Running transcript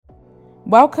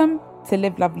Welcome to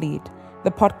Live, Love, Lead,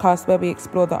 the podcast where we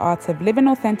explore the art of living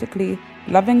authentically,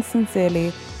 loving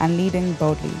sincerely, and leading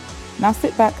boldly. Now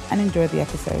sit back and enjoy the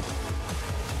episode.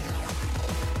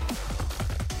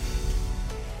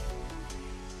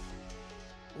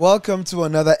 Welcome to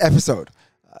another episode.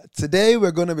 Today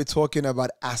we're going to be talking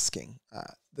about asking.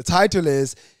 The title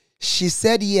is, She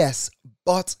Said Yes,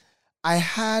 But I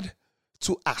Had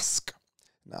to Ask.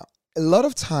 Now, a lot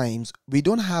of times we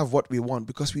don't have what we want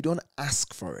because we don't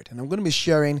ask for it. And I'm going to be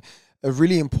sharing a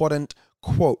really important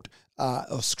quote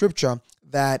of scripture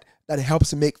that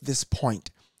helps make this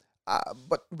point.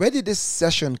 But where did this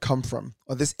session come from,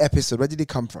 or this episode, where did it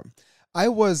come from? I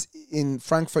was in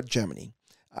Frankfurt, Germany.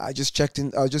 I just checked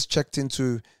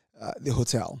into the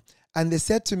hotel, and they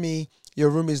said to me, "Your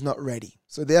room is not ready."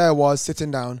 So there I was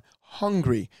sitting down,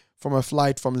 hungry from a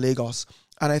flight from Lagos.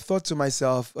 And I thought to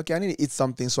myself, okay, I need to eat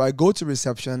something. So I go to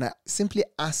reception and I simply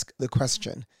ask the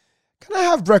question, "Can I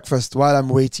have breakfast while I'm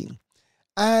waiting?"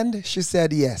 And she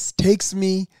said yes. Takes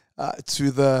me to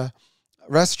the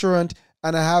restaurant,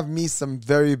 and I have me some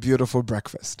very beautiful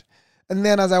breakfast. And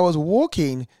then as I was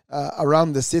walking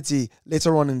around the city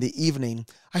later on in the evening,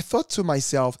 I thought to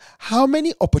myself, how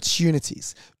many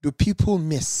opportunities do people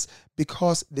miss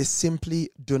because they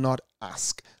simply do not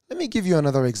ask? Let me give you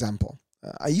another example.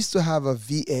 I used to have a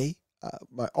VA,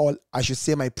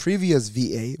 my previous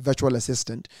VA, virtual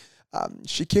assistant.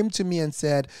 She came to me and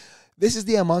said, "This is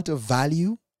the amount of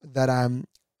value that I'm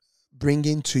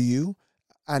bringing to you,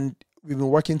 and we've been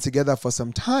working together for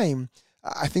some time.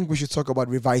 I think we should talk about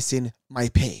revising my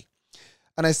pay."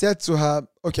 And I said to her,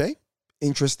 "Okay,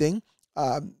 interesting.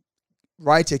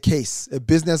 Write a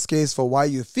business case for why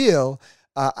you feel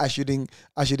I should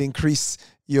increase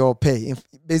your pay.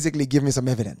 Basically, give me some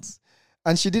evidence."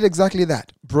 And she did exactly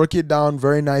that. Broke it down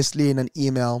very nicely in an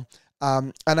email.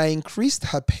 And I increased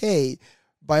her pay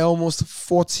by almost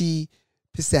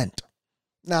 40%.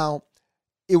 Now,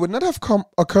 it would not have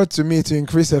occurred to me to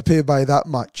increase her pay by that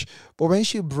much. But when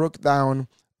she broke down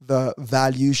the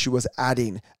value she was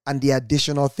adding and the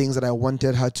additional things that I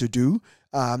wanted her to do,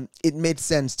 it made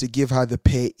sense to give her the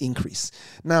pay increase.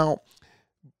 Now,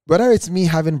 whether it's me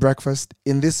having breakfast,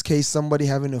 in this case, somebody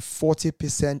having a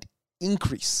 40%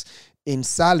 increase in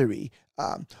salary,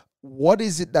 what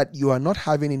is it that you are not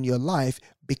having in your life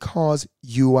because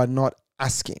you are not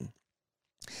asking?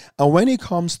 And when it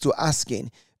comes to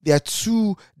asking, there are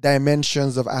two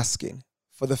dimensions of asking.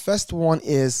 For the first one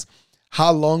is,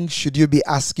 how long should you be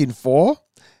asking for?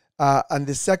 And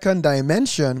the second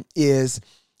dimension is,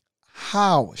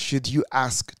 how should you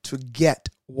ask to get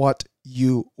what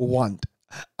you want?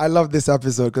 I love this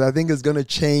episode because I think it's going to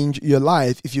change your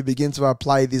life if you begin to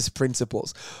apply these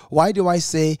principles. Why do I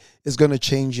say it's going to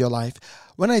change your life?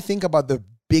 When I think about the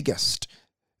biggest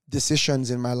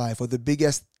decisions in my life, or the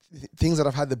biggest things that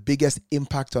have had the biggest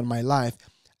impact on my life,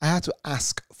 I had to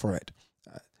ask for it.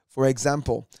 For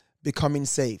example, becoming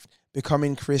saved,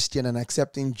 becoming Christian, and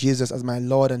accepting Jesus as my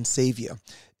Lord and Savior.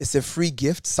 It's a free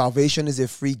gift. Salvation is a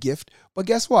free gift. But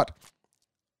guess what?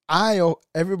 I, or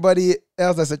everybody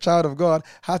else as a child of God,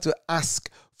 had to ask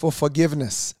for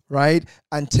forgiveness, right?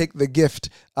 And take the gift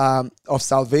of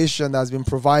salvation that's been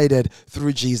provided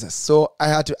through Jesus. So I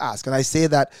had to ask. And I say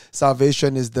that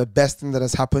salvation is the best thing that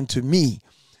has happened to me.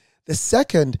 The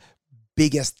second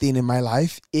biggest thing in my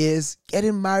life is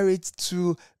getting married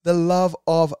to the love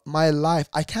of my life.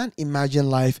 I can't imagine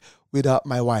life without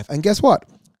my wife. And guess what?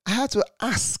 I had to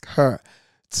ask her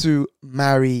to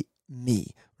marry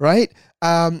me, right?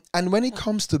 And when it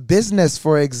comes to business,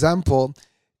 for example,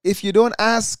 if you don't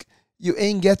ask, you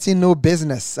ain't getting no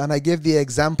business. And I gave the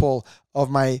example of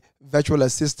my virtual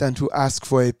assistant who asked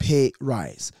for a pay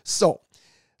rise. So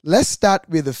let's start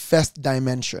with the first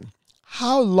dimension.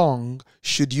 How long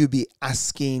should you be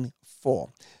asking for?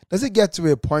 Does it get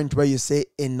to a point where you say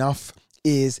enough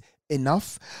is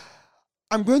enough?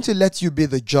 I'm going to let you be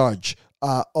the judge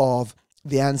of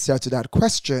the answer to that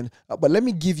question. But let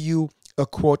me give you a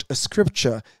quote, a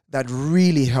scripture that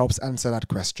really helps answer that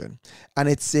question. And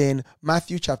it's in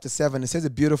Matthew chapter 7. It says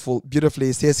it beautifully.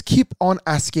 It says, "Keep on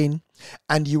asking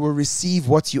and you will receive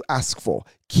what you ask for.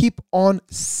 Keep on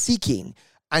seeking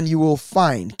and you will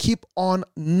find. Keep on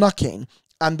knocking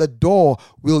and the door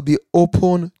will be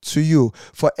open to you.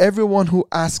 For everyone who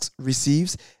asks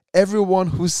receives, everyone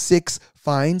who seeks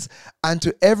finds, and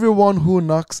to everyone who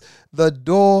knocks, the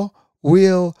door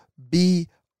will be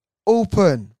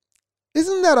open."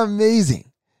 Isn't that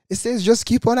amazing? It says just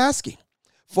keep on asking.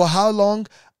 For how long?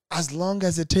 As long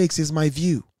as it takes is my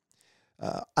view.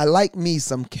 I like me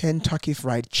some Kentucky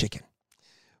Fried Chicken.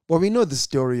 But we know the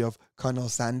story of Colonel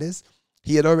Sanders.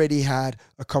 He had already had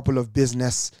a couple of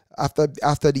business, after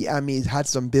the army, he had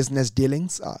some business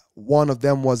dealings. One of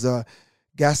them was a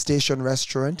gas station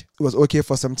restaurant. It was okay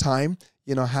for some time,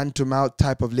 hand to mouth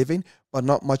type of living, but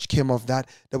not much came of that.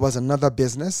 There was another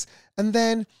business. And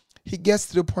then he gets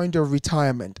to the point of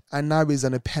retirement, and now he's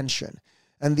on a pension.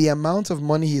 And the amount of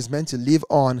money he's meant to live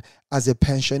on as a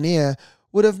pensioner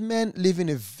would have meant living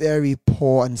a very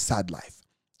poor and sad life.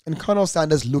 And Colonel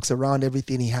Sanders looks around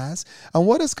everything he has. And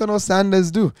what does Colonel Sanders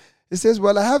do? He says,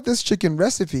 well, I have this chicken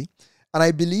recipe, and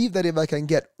I believe that if I can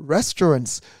get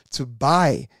restaurants to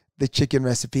buy the chicken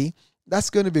recipe, that's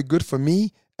going to be good for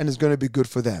me and it's going to be good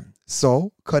for them.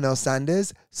 So Colonel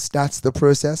Sanders starts the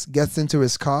process, gets into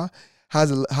his car,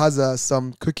 has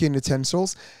some cooking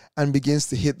utensils, and begins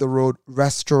to hit the road,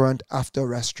 restaurant after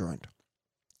restaurant.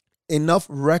 Enough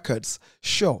records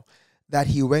show that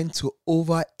he went to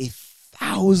over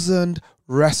 1,000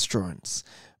 restaurants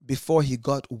before he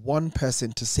got one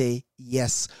person to say,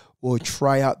 yes, we'll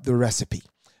try out the recipe.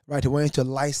 Right? He wanted to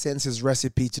license his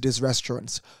recipe to these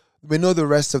restaurants. We know the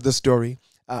rest of the story.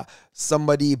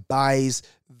 Somebody buys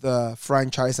the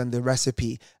franchise and the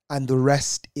recipe, and the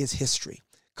rest is history.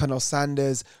 Colonel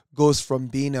Sanders goes from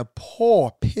being a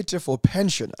poor, pitiful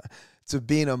pensioner to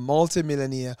being a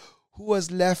multimillionaire who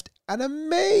has left an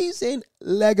amazing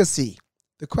legacy.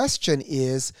 The question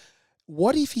is,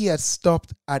 what if he had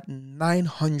stopped at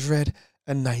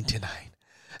 999?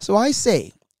 So I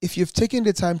say, if you've taken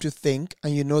the time to think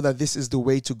and you know that this is the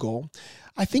way to go,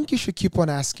 I think you should keep on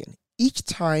asking. Each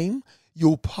time,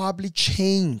 you'll probably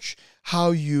change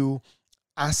how you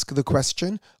ask the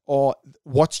question or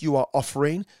what you are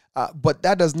offering, but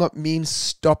that does not mean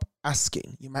stop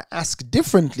asking. You might ask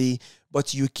differently,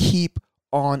 but you keep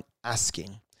on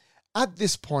asking. At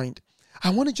this point, I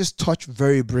want to just touch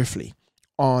very briefly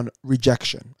on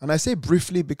rejection. And I say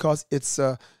briefly because it's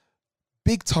a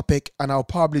big topic, and I'll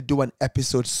probably do an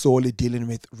episode solely dealing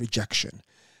with rejection.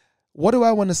 What do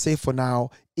I want to say for now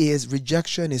is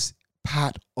rejection is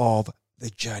part of the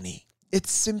journey.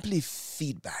 It's simply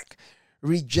feedback.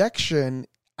 Rejection,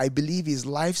 I believe, is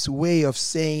life's way of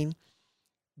saying,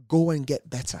 go and get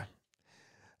better.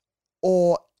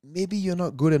 Or maybe you're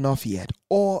not good enough yet.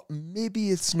 Or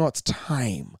maybe it's not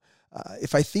time.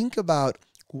 If I think about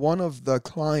one of the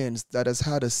clients that has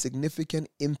had a significant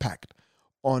impact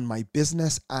on my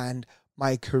business and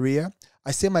my career,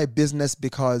 I say my business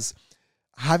because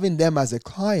having them as a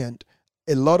client,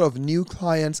 a lot of new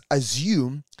clients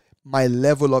assume my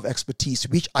level of expertise,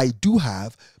 which I do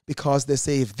have, because they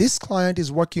say, if this client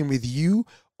is working with you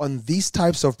on these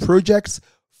types of projects,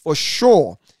 for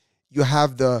sure, you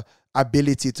have the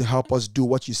ability to help us do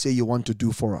what you say you want to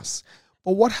do for us.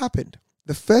 But what happened?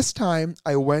 The first time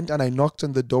I went and I knocked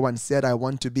on the door and said, I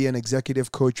want to be an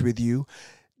executive coach with you,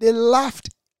 they laughed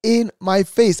in my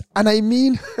face. And I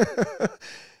mean,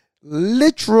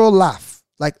 literal laugh,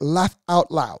 like laugh out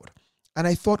loud. And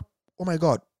I thought, oh my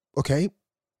God, okay,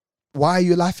 why are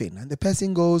you laughing? And the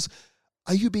person goes,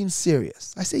 are you being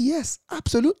serious? I say, yes,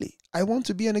 absolutely. I want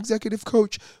to be an executive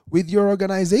coach with your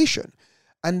organization.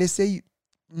 And they say,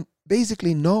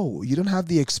 basically, no, you don't have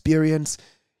the experience.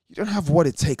 You don't have what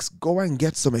it takes. Go and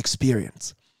get some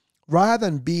experience. Rather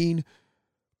than being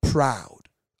proud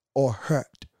or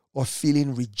hurt or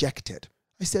feeling rejected,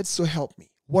 I said, so help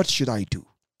me. What should I do?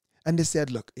 And they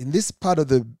said, look, in this part of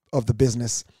the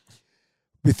business,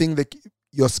 we think that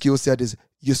your skill set is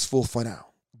useful for now.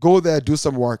 Go there, do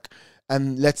some work,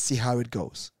 and let's see how it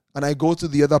goes. And I go to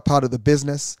the other part of the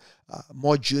business,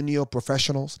 more junior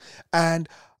professionals, and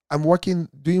I'm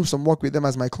doing some work with them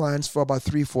as my clients for about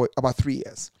 3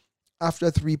 years.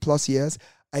 After 3+ years,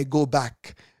 I go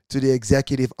back to the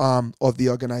executive arm of the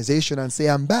organization and say,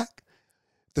 I'm back.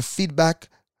 The feedback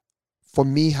for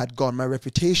me had gone. My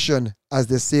reputation, as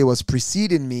they say, was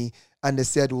preceding me, and they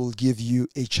said, we'll give you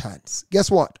a chance.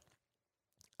 Guess what?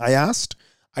 I asked,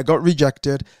 I got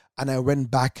rejected, and I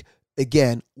went back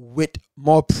again with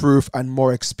more proof and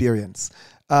more experience.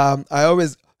 I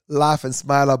always laugh and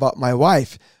smile about my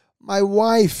wife. My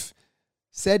wife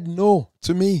said no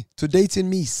to me, to dating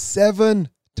me 7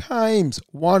 times.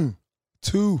 1,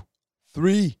 2,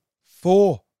 3,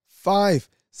 4, 5,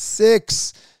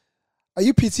 6. Are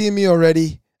you pitying me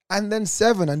already? And then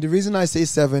 7. And the reason I say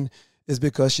 7 is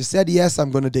because she said, yes,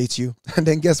 I'm going to date you. And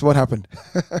then guess what happened?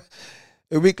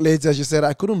 A week later, she said,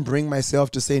 I couldn't bring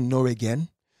myself to say no again.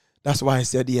 That's why I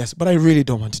said yes, but I really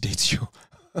don't want to date you.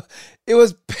 It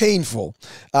was painful.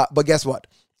 But guess what?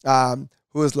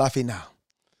 Who is laughing now?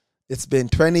 It's been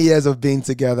 20 years of being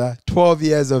together, 12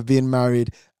 years of being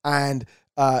married, and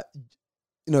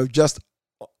just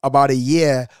about a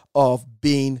year of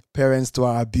being parents to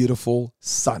our beautiful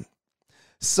son.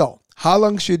 So, How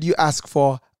long should you ask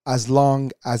for? As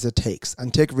long as it takes,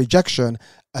 and take rejection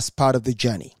as part of the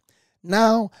journey.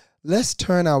 Now, let's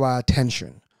turn our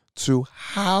attention to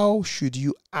how should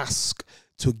you ask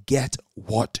to get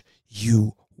what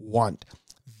you want.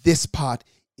 This part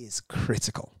is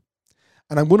critical.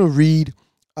 And I'm going to read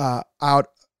out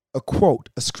a quote,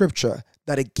 a scripture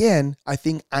that again, I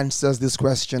think answers this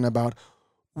question about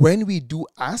when we do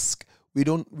ask, we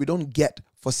don't get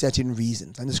for certain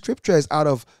reasons. And the scripture is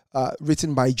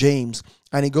written by James,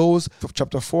 and it goes to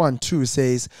chapter 4 and 2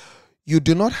 says, you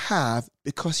do not have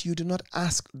because you do not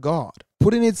ask God.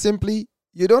 Putting it simply,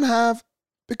 you don't have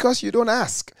because you don't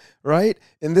ask, right?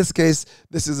 In this case,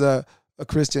 this is a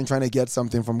Christian trying to get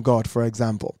something from God, for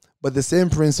example. But the same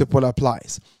principle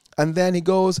applies. And then he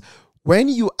goes, when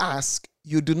you ask,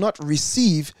 you do not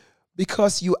receive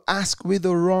because you ask with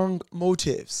the wrong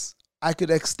motives. I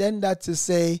could extend that to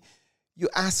say, you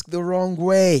ask the wrong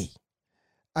way.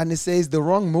 And it says the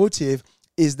wrong motive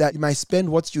is that you might spend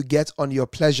what you get on your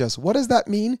pleasures. What does that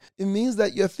mean? It means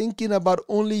that you're thinking about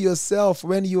only yourself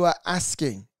when you are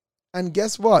asking. And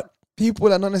guess what?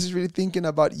 People are not necessarily thinking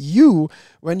about you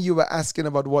when you are asking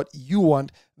about what you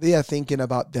want. They are thinking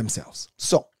about themselves.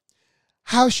 So,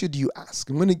 how should you ask?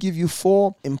 I'm going to give you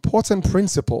 4 important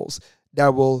principles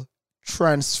that will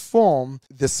transform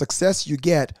the success you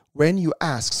get when you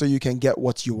ask so you can get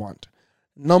what you want.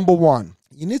 Number 1,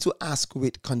 you need to ask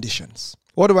with conditions.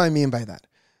 What do I mean by that?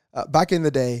 Back in the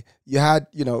day, you had,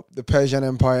 the Persian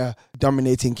Empire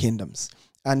dominating kingdoms.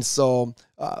 And so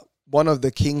one of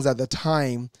the kings at the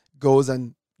time goes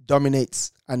and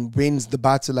dominates and wins the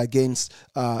battle against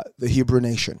the Hebrew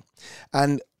nation.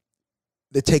 And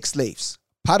they take slaves.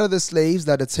 Part of the slaves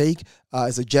that they take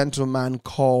is a gentleman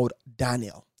called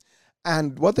Daniel.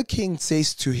 And what the king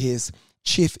says to his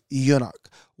chief eunuch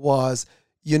was,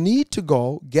 you need to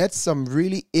go get some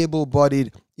really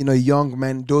able-bodied, young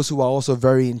men, those who are also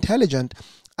very intelligent,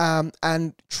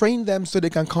 and train them so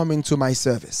they can come into my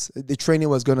service. The training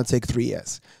was going to take 3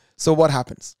 years. So what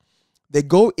happens? They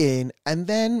go in and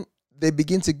then they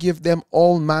begin to give them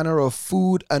all manner of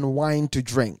food and wine to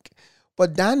drink.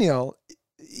 But Daniel,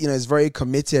 is very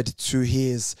committed to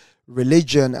his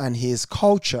religion and his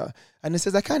culture. And he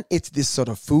says, I can't eat this sort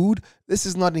of food. This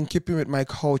is not in keeping with my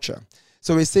culture.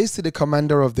 So he says to the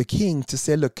commander of the king to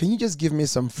say, look, can you just give me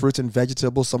some fruit and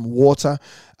vegetables, some water,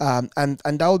 and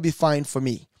that will be fine for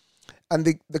me. And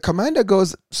the commander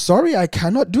goes, sorry, I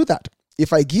cannot do that.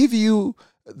 If I give you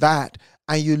that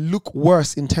and you look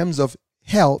worse in terms of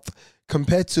health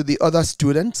compared to the other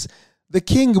students, the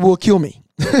king will kill me.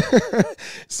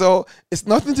 So it's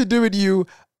nothing to do with you.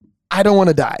 I don't want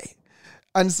to die.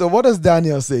 And so what does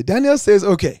Daniel say? Daniel says,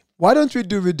 okay, why don't we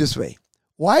do it this way?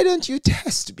 Why don't you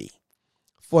test me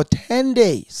for 10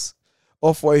 days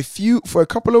or for a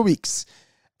couple of weeks?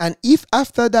 And if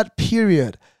after that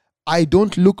period, I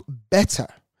don't look better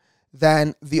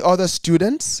than the other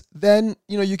students, then,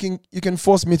 you can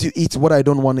force me to eat what I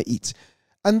don't want to eat.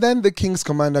 And then the king's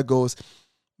commander goes,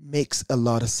 makes a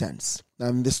lot of sense.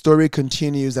 And the story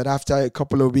continues that after a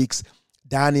couple of weeks,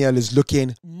 Daniel is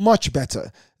looking much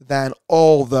better than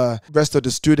all the rest of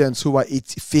the students who are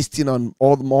feasting on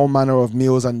all manner of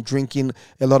meals and drinking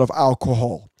a lot of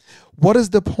alcohol. What is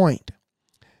the point?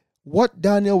 What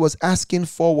Daniel was asking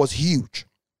for was huge.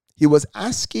 He was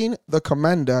asking the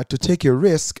commander to take a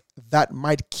risk that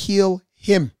might kill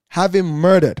him, have him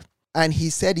murdered. And he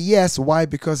said yes. Why?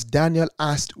 Because Daniel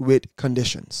asked with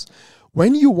conditions.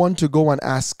 When you want to go and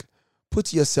ask,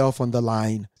 put yourself on the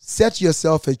line. Set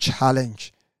yourself a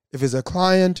challenge. If it's a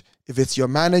client, if it's your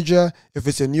manager, if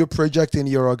it's a new project in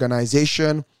your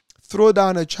organization, throw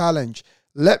down a challenge.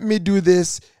 Let me do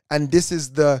this, and this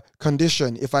is the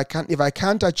condition. If I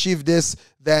can't achieve this,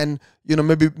 then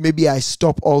maybe I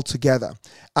stop altogether.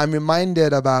 I'm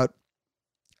reminded about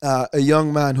a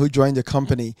young man who joined a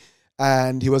company,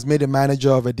 and he was made a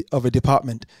manager of a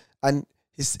department, and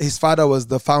his father was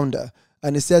the founder,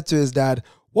 and he said to his dad,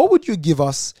 what would you give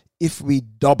us if we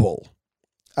double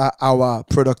our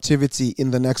productivity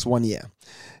in the next 1 year?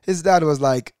 His dad was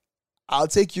like, I'll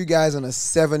take you guys on a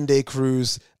 7-day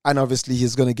cruise, and obviously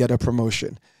he's going to get a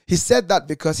promotion. He said that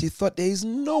because he thought there is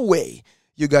no way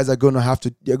you guys are going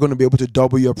to be able to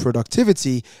double your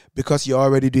productivity because you're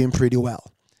already doing pretty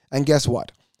well. And guess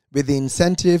what? With the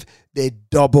incentive, they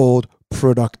doubled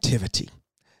productivity.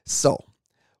 So,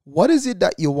 what is it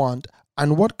that you want,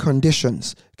 and what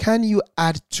conditions can you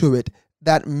add to it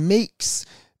that makes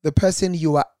the person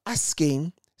you are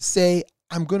asking say,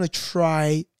 I'm going to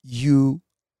try you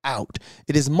out?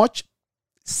 It is much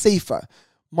safer,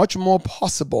 much more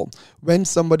possible when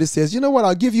somebody says, you know what,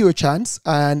 I'll give you a chance,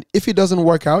 and if it doesn't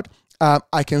work out,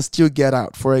 I can still get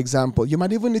out. For example, you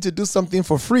might even need to do something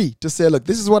for free to say, look,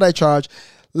 this is what I charge.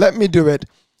 Let me do it.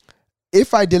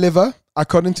 If I deliver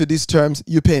according to these terms,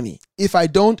 you pay me. If I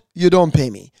don't, you don't pay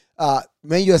me.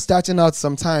 When you're starting out,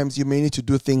 sometimes you may need to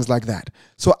do things like that.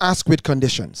 So ask with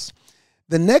conditions.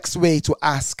 The next way to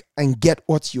ask and get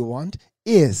what you want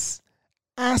is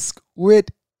ask with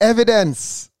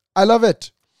evidence. I love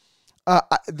it.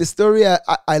 The story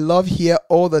I love here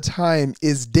all the time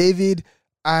is David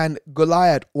and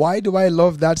Goliath. Why do I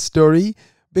love that story?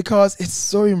 Because it's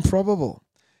so improbable.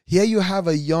 Here you have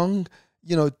a young,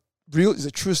 it's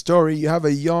a true story. You have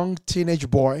a young teenage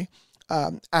boy,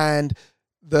 and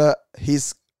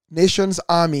his nation's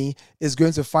army is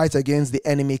going to fight against the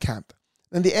enemy camp.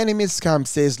 And the enemy's camp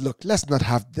says, look, let's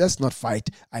not fight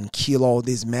and kill all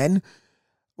these men.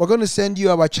 We're going to send you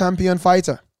our champion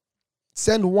fighter.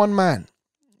 Send one man.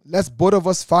 Let's both of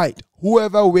us fight.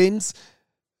 Whoever wins,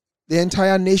 the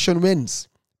entire nation wins.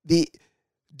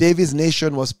 David's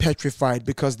nation was petrified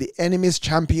because the enemy's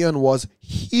champion was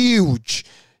huge.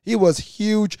 He was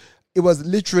huge. It was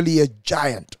literally a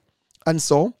giant. And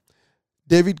so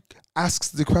David asks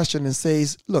the question and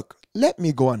says, look, let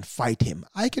me go and fight him.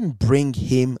 I can bring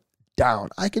him down.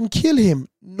 I can kill him.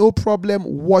 No problem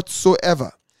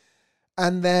whatsoever.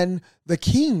 And then the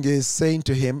king is saying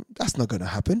to him, that's not going to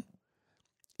happen.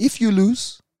 If you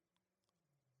lose,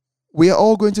 we are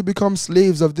all going to become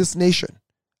slaves of this nation.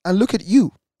 And look at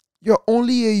you. You're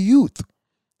only a youth.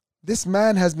 This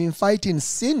man has been fighting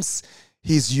since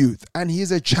his youth, and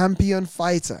he's a champion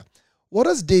fighter. What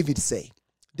does David say?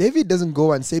 David doesn't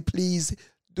go and say, please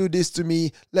do this to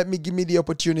me. Give me the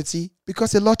opportunity,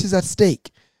 because a lot is at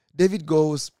stake. David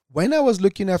goes, when I was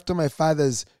looking after my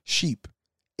father's sheep,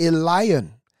 a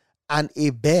lion and a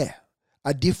bear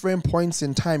at different points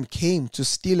in time came to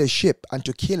steal a sheep and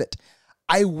to kill it.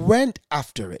 I went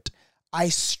after it. I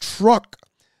struck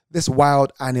this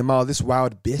wild animal, this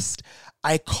wild beast.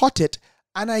 I caught it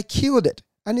and I killed it.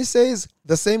 And he says,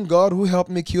 the same God who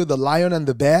helped me kill the lion and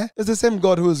the bear is the same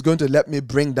God who is going to let me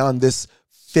bring down this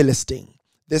Philistine,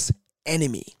 this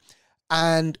enemy.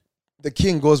 And the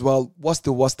king goes, well, what's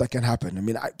the worst that can happen? I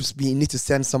mean, we need to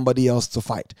send somebody else to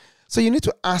fight. So you need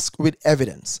to ask with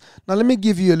evidence. Now, let me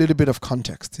give you a little bit of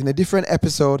context. In a different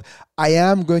episode, I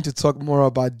am going to talk more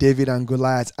about David and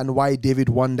Goliath and why David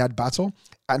won that battle,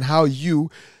 and how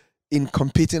you, in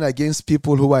competing against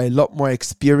people who are a lot more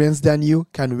experienced than you,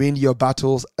 can win your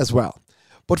battles as well.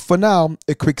 But for now,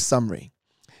 a quick summary.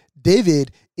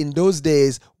 David, in those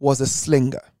days, was a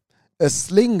slinger. A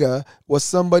slinger was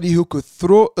somebody who could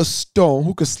throw a stone,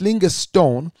 who could sling a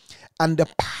stone, and the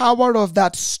power of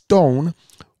that stone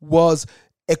was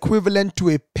equivalent to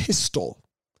a pistol.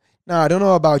 Now, I don't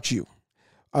know about you.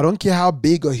 I don't care how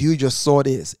big or huge your sword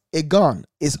is. A gun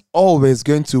is always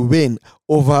going to win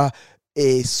over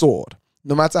a sword,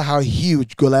 no matter how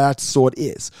huge Goliath's sword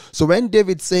is. So when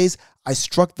David says, I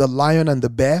struck the lion and the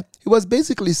bear, he was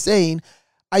basically saying,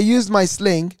 I used my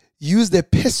sling, used a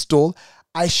pistol,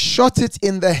 I shot it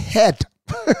in the head.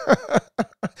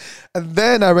 And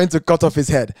then I went to cut off his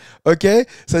head. Okay?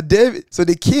 So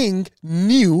the king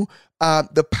knew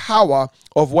the power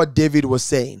of what David was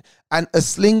saying. And a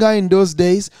slinger in those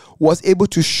days was able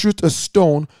to shoot a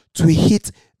stone to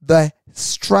hit the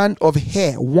strand of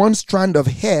hair, one strand of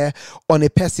hair on a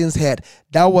person's head.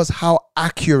 That was how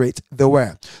accurate they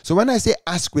were. So when I say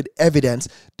ask with evidence,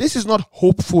 this is not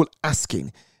hopeful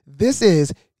asking. This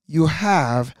is, you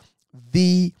have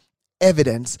the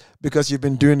evidence because you've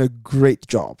been doing a great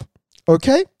job.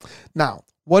 Okay? Now,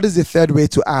 what is the third way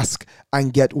to ask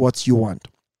and get what you want?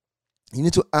 You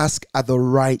need to ask at the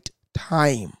right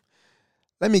time.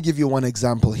 Let me give you one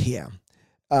example here.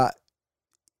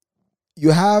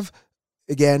 You have,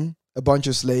 again, a bunch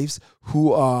of slaves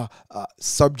who are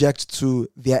subject to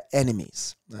their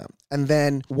enemies. And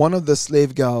then one of the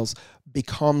slave girls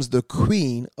becomes the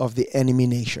queen of the enemy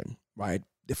nation, right?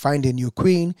 They find a new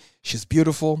queen. She's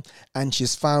beautiful, and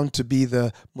she's found to be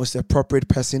the most appropriate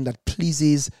person that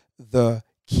pleases the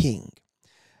king.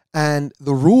 And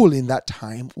the rule in that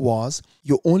time was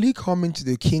you only come into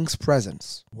the king's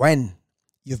presence when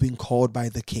you've been called by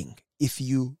the king. If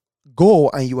you go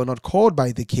and you are not called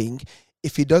by the king,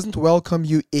 if he doesn't welcome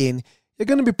you in, you're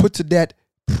going to be put to death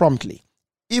promptly,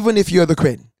 even if you're the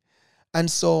queen. And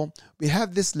so we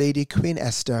have this lady, Queen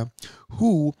Esther,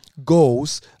 who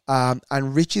goes and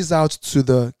reaches out to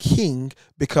the king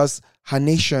because her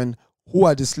nation, who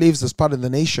are the slaves as part of the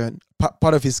nation,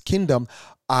 part of his kingdom,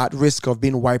 are at risk of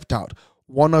being wiped out.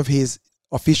 One of his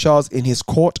officials in his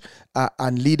court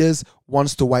and leaders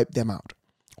wants to wipe them out.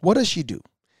 What does she do?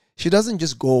 She doesn't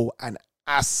just go and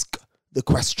ask the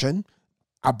question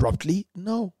abruptly.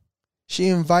 No. She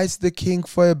invites the king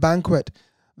for a banquet.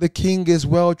 The king is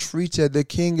well treated. The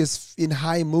king is in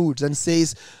high moods and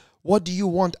says, what do you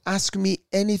want? Ask me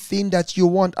anything that you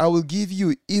want. I will give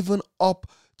you even up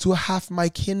to half my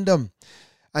kingdom.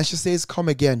 And she says, come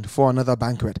again for another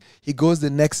banquet. He goes the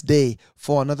next day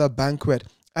for another banquet.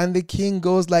 And the king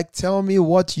goes like, tell me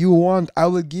what you want. I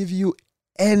will give you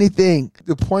anything.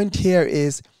 The point here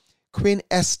is Queen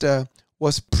Esther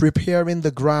was preparing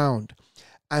the ground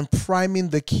and priming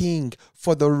the king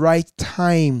for the right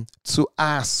time to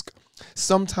ask.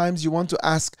 Sometimes you want to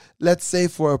ask, let's say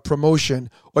for a promotion,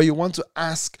 or you want to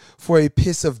ask for a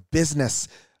piece of business.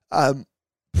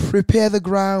 Prepare the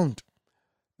ground.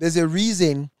 There's a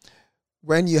reason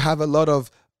when you have a lot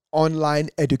of online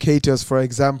educators, for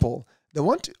example, they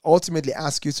want to ultimately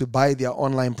ask you to buy their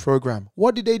online program.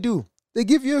 What do? They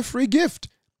give you a free gift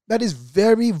that is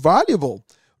very valuable,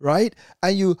 right?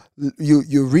 And you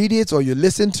read it or you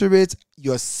listen to it,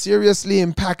 you're seriously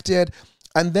impacted.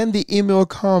 And then the email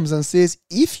comes and says,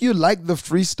 if you like the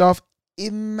free stuff,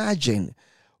 imagine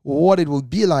what it will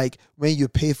be like when you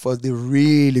pay for the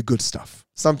really good stuff.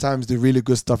 Sometimes the really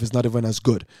good stuff is not even as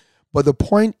good. But the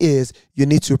point is, you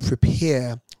need to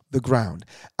prepare the ground.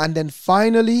 And then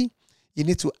finally, you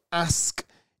need to ask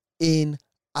in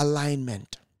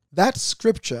alignment. That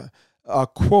scripture,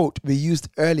 quote we used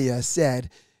earlier said,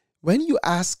 when you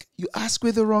ask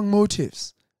with the wrong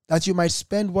motives, that you might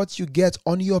spend what you get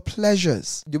on your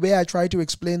pleasures. The way I try to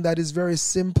explain that is very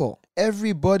simple.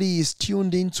 Everybody is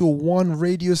tuned into one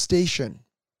radio station.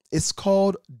 It's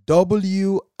called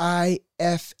WIFM.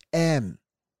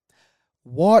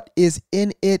 What is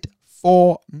in it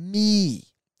for me?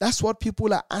 That's what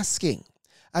people are asking.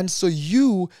 And so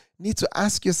you need to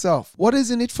ask yourself, what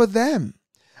is in it for them?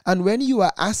 And when you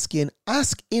are asking,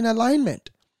 ask in alignment.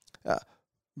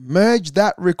 Merge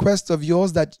that request of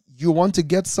yours that you want to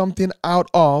get something out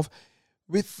of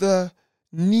with the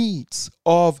needs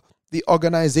of the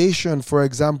organization. For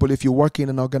example, if you work in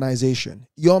an organization,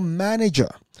 your manager,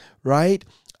 right?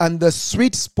 And the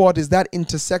sweet spot is that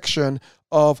intersection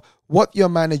of what your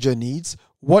manager needs,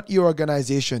 what your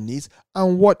organization needs,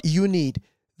 and what you need.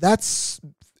 That's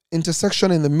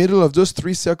intersection in the middle of those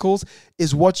three circles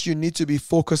is what you need to be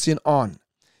focusing on.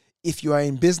 If you are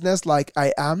in business like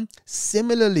I am,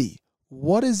 similarly,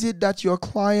 what is it that your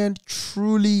client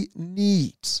truly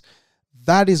needs?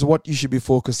 That is what you should be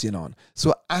focusing on.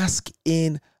 So ask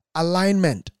in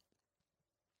alignment.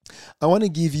 I want to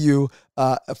give you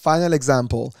a final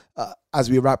example as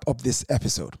we wrap up this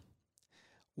episode.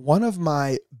 One of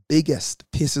my biggest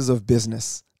pieces of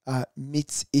business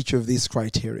meets each of these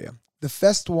criteria. The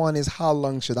first one is, how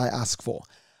long should I ask for?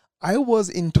 I was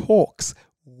in talks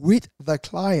with the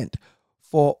client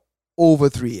for over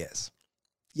 3 years.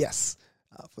 Yes.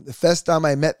 For the first time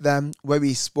I met them, where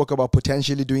we spoke about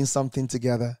potentially doing something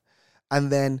together,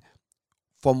 and then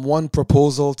from one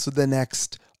proposal to the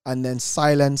next, and then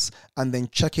silence, and then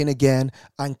checking again,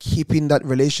 and keeping that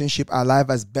relationship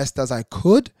alive as best as I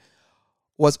could,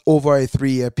 was over a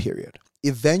 3-year period.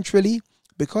 Eventually,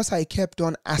 because I kept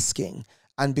on asking,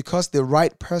 and because the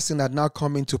right person had now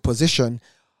come into position,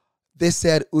 they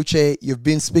said, Uche, you've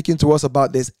been speaking to us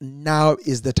about this. Now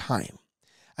is the time.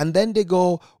 And then they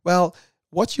go, well,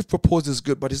 what you've proposed is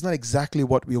good, but it's not exactly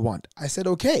what we want. I said,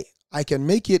 okay, I can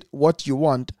make it what you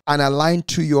want and align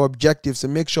to your objectives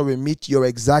and make sure we meet your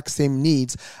exact same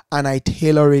needs, and I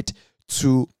tailor it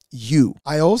to you.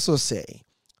 I also say,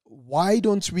 why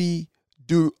don't we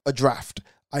do a draft?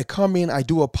 I come in, I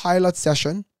do a pilot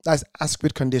session. That's ask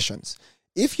with conditions.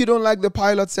 If you don't like the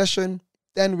pilot session,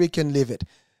 then we can leave it.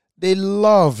 They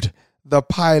loved the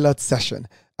pilot session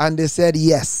and they said,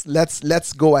 yes,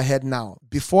 let's go ahead now.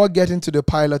 Before getting to the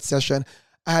pilot session,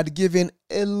 I had given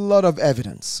a lot of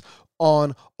evidence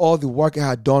on all the work I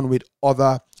had done with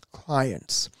other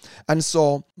clients. And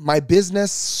so my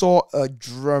business saw a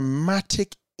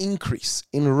dramatic increase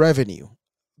in revenue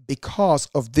because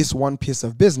of this one piece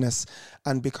of business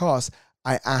and because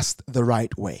I asked the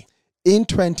right way. In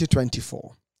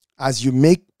 2024, as you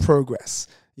make progress,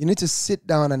 you need to sit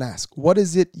down and ask, what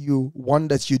is it you want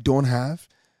that you don't have?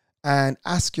 And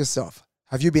ask yourself,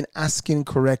 have you been asking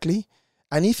correctly?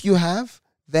 And if you have,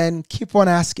 then keep on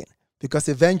asking, because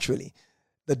eventually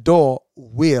the door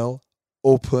will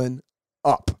open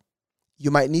up. You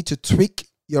might need to tweak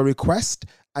your request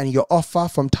and your offer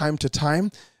from time to time,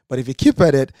 but if you keep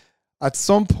at it, at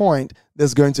some point,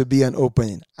 there's going to be an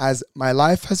opening, as my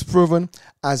life has proven,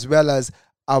 as well as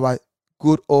our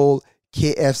good old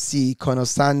KFC, Colonel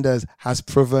Sanders, has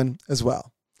proven as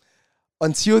well.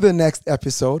 Until the next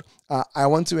episode, I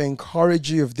want to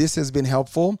encourage you, if this has been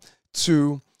helpful,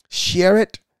 to share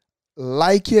it,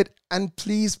 like it, and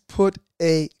please put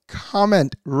a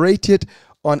comment. Rate it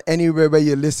on anywhere where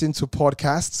you listen to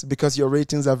podcasts, because your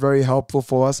ratings are very helpful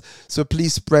for us. So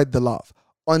please spread the love.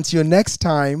 Until next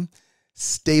time,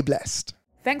 stay blessed.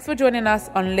 Thanks for joining us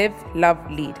on Live, Love,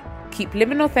 Lead. Keep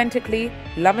living authentically,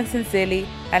 loving sincerely,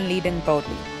 and leading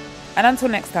boldly. And until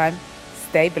next time,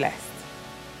 stay blessed.